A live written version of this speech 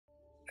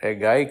a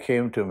guy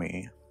came to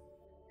me.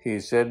 He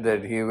said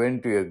that he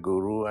went to a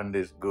guru and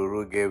his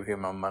guru gave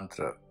him a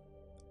mantra.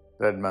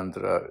 That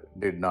mantra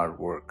did not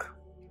work.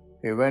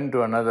 He went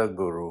to another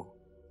guru.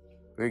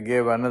 He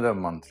gave another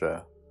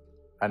mantra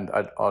and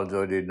that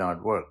also did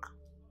not work.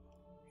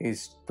 He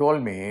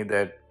told me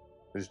that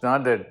it's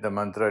not that the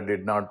mantra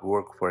did not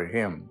work for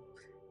him.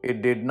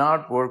 It did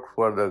not work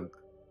for the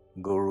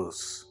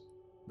gurus,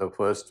 the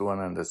first one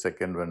and the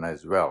second one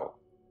as well,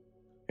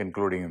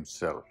 including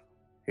himself.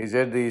 He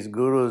said these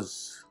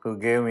gurus who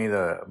gave me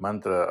the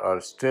mantra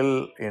are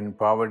still in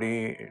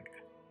poverty,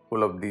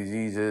 full of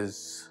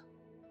diseases,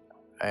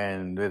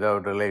 and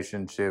without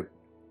relationship.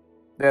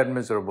 They are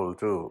miserable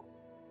too.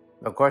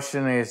 The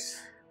question is,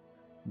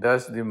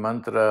 does the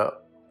mantra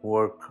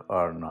work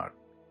or not?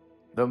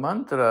 The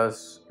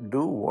mantras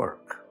do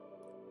work,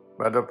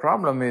 but the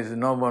problem is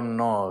no one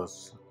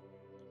knows,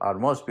 or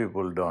most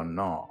people don't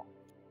know,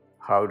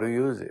 how to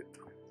use it.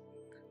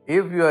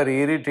 If you are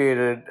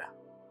irritated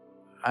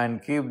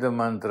and keep the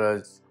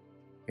mantras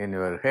in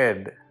your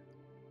head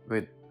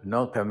with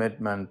no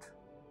commitment,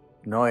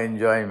 no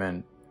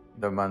enjoyment,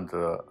 the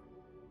mantra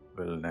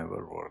will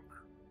never work.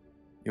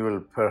 You will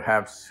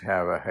perhaps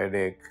have a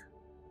headache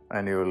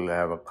and you will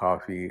have a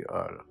coffee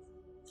or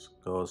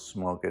go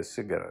smoke a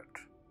cigarette.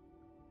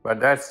 But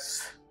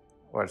that's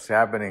what's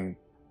happening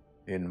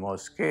in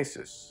most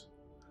cases.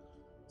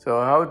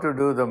 So how to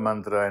do the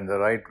mantra in the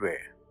right way?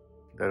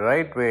 The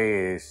right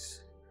way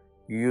is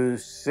you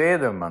say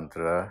the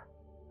mantra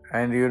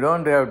and you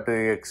don't have to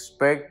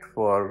expect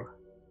for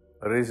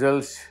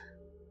results,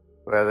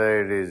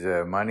 whether it is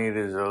a money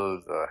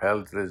result or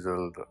health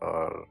result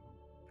or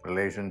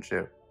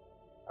relationship.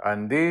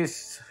 And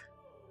these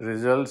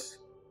results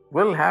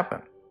will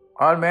happen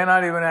or may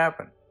not even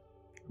happen.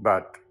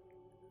 But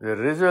the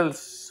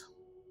results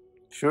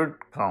should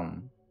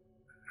come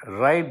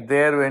right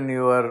there when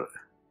you are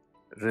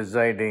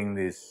reciting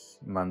this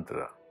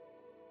mantra.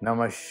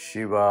 Namah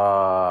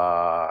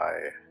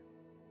Shivaya,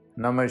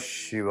 Namah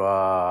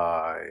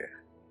Shivaya,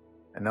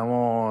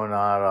 Namo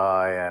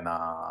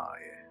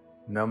Narayanaya,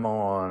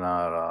 Namo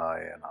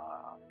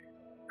Narayanaya.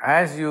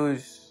 As you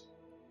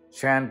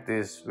chant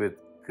this with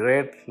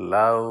great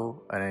love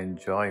and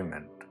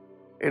enjoyment,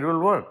 it will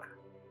work.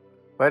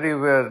 But if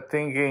you are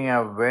thinking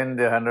of when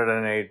the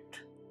 108th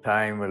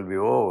time will be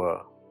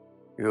over,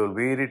 you will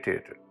be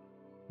irritated.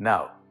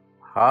 Now,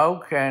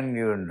 how can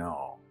you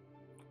know,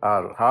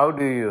 or how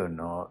do you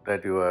know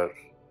that you are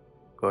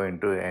going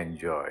to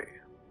enjoy?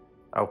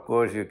 Of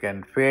course, you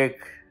can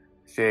fake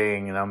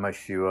saying Namah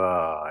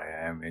Shivaya,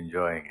 I am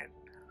enjoying it.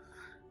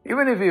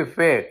 Even if you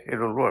fake, it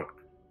will work.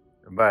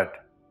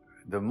 But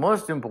the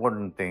most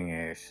important thing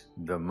is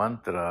the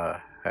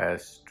mantra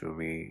has to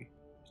be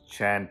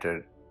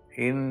chanted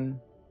in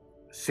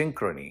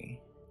synchrony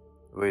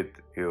with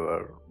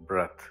your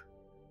breath.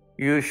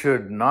 You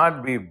should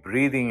not be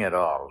breathing at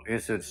all. You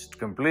should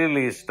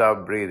completely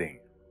stop breathing.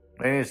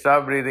 When you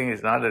stop breathing,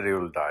 it's not that you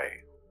will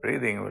die.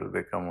 Breathing will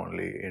become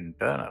only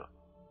internal.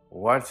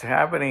 What's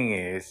happening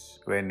is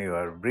when you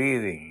are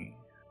breathing,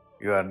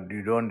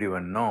 you don't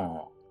even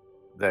know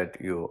that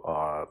you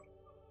are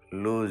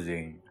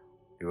losing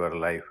your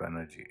life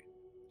energy.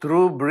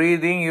 Through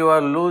breathing, you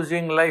are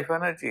losing life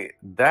energy.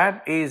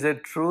 That is a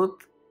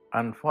truth,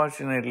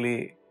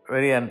 unfortunately,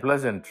 very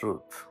unpleasant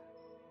truth.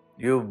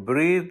 You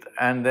breathe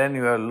and then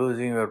you are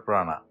losing your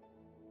prana.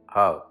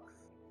 How?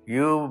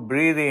 You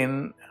breathe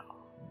in,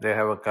 they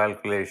have a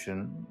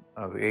calculation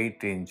of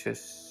 8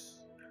 inches.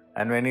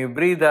 And when you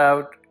breathe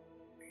out,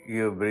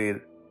 you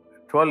breathe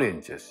 12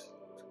 inches.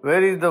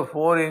 Where is the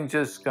 4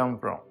 inches come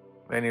from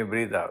when you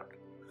breathe out?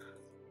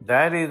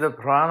 That is the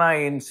prana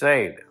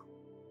inside.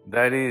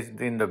 That is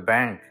in the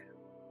bank,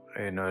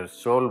 in your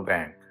soul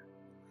bank.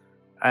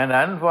 And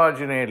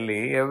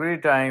unfortunately, every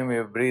time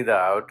you breathe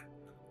out,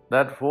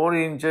 that 4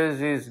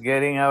 inches is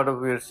getting out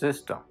of your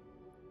system.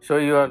 So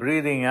you are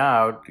breathing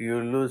out,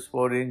 you lose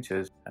 4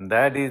 inches, and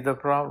that is the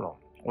problem.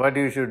 What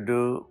you should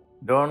do,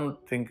 don't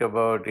think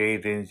about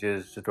 8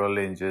 inches, 12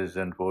 inches,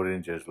 and 4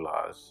 inches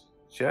loss.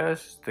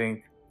 Just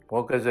think,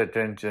 focus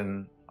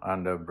attention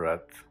on the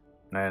breath,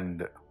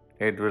 and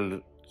it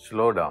will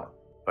slow down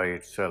by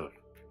itself.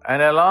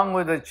 And along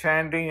with the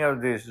chanting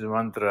of this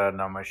mantra,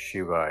 Namah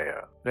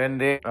Shivaya, when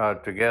they are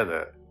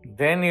together,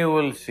 then you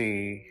will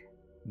see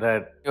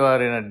that you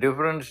are in a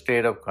different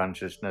state of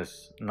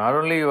consciousness. Not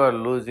only you are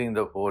losing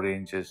the 4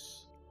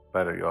 inches,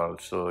 but you are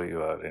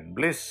in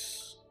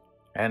bliss.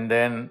 And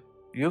then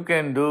you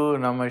can do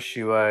Namah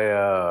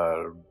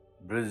Shivaya,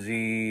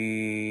 Brizzy,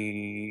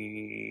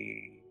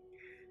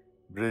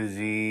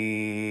 Brizzy,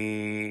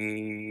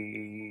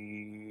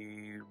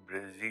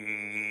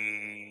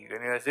 Brizzy.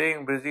 When you are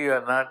saying Brizzy, you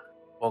are not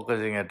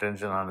focusing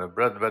attention on the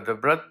breath, but the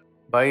breath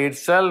by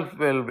itself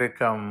will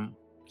become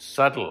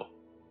subtle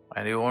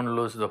and you won't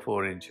lose the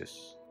 4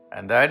 inches.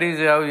 And that is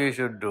how you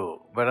should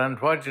do. But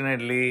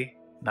unfortunately,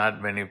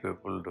 not many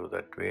people do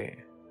that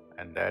way,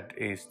 and that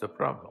is the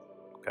problem.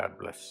 God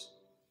bless.